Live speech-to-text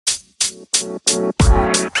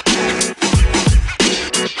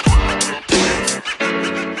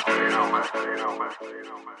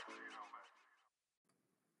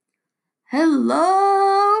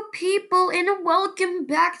Hello, people, and welcome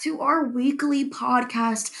back to our weekly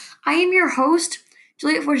podcast. I am your host,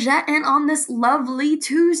 Juliette Forget, and on this lovely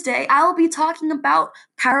Tuesday, I'll be talking about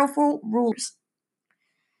powerful rulers.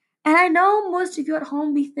 And I know most of you at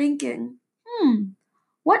home be thinking,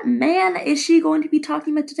 what man is she going to be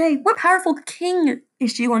talking about today? What powerful king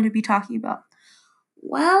is she going to be talking about?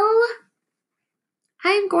 Well,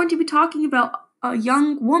 I am going to be talking about a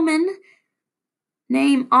young woman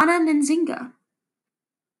named Ana Nzinga.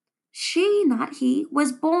 She, not he,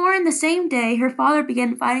 was born the same day her father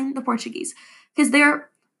began fighting the Portuguese because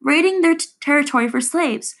they're raiding their territory for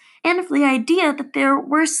slaves and for the idea that there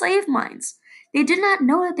were slave mines. They did not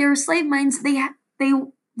know that there were slave mines. They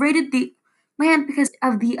raided the land because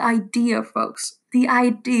of the idea, folks. The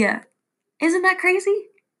idea. Isn't that crazy?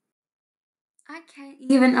 I can't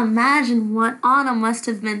even imagine what Anna must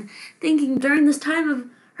have been thinking during this time of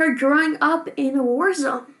her growing up in a war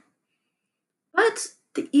zone. But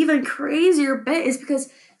the even crazier bit is because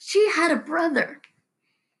she had a brother.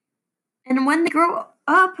 And when they grow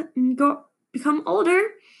up and become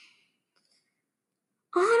older,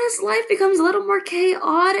 Anna's life becomes a little more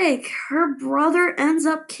chaotic. Her brother ends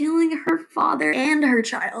up killing her father and her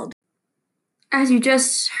child. As you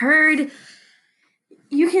just heard,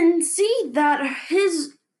 you can see that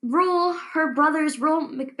her brother's role,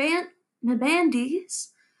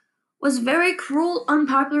 Mbandi's, was very cruel,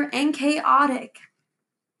 unpopular, and chaotic.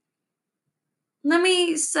 Let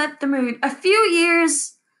me set the mood. A few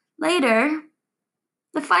years later,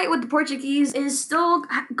 the fight with the Portuguese is still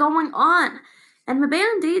going on, and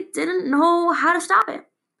Mabandi didn't know how to stop it.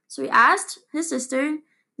 So he asked his sister,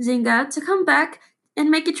 Zinga, to come back and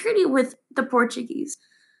make a treaty with the Portuguese.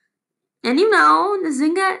 And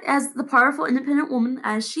Nzinga, as the powerful, independent woman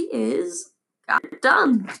as she is, got it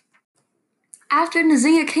done. After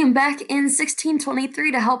Nzinga came back in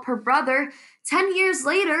 1623 to help her brother, 10 years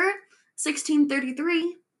later,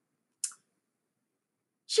 1633,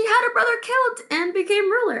 she had her brother killed and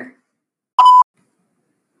became ruler.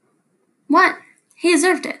 What? He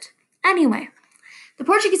deserved it. Anyway, the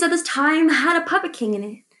Portuguese at this time had a puppet king in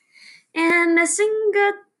it, and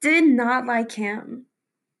Nzinga did not like him.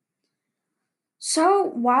 So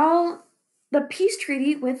while the peace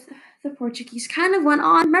treaty with the Portuguese kind of went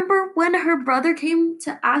on, remember when her brother came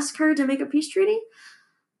to ask her to make a peace treaty?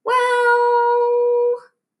 Well,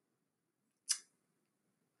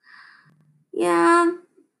 yeah,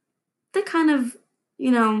 they kind of,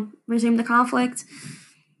 resumed the conflict.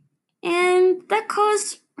 And that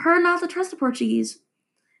caused her not to trust the Portuguese.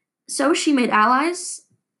 So she made allies,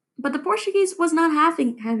 but the Portuguese was not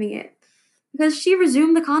having it because she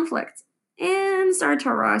resumed the conflict and started to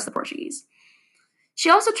harass the Portuguese. She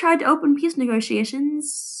also tried to open peace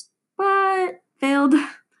negotiations, but failed,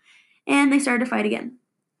 and they started to fight again.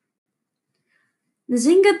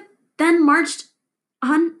 Nzinga then marched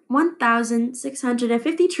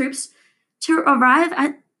 1,650 troops to arrive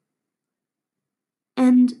at,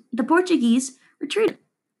 and the Portuguese retreated.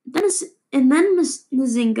 Then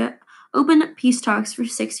Nzinga opened peace talks for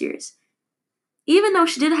 6 years. Even though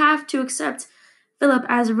she did have to accept Philip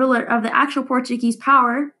as ruler of the actual Portuguese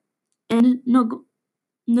power, and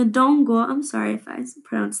Ndongo, I'm sorry if I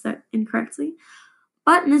pronounced that incorrectly,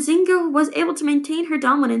 but Nzinga was able to maintain her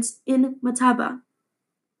dominance in Mataba.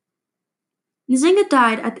 Nzinga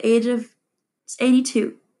died at the age of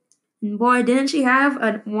 82, and boy, didn't she have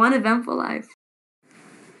one eventful life.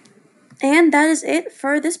 And that is it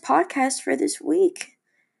for this podcast for this week.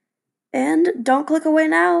 And don't click away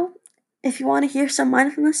now. If you want to hear some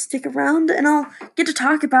mindfulness, stick around, and I'll get to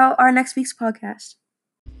talk about our next week's podcast.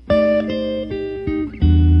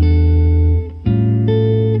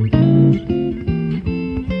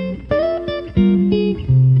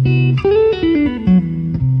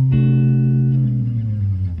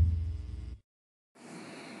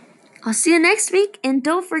 I'll see you next week, and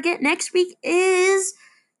don't forget, next week is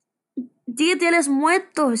Dia de los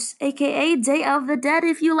Muertos, aka Day of the Dead.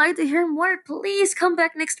 If you like to hear more, please come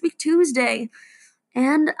back next week, Tuesday.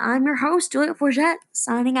 And I'm your host, Juliette Forget,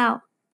 signing out.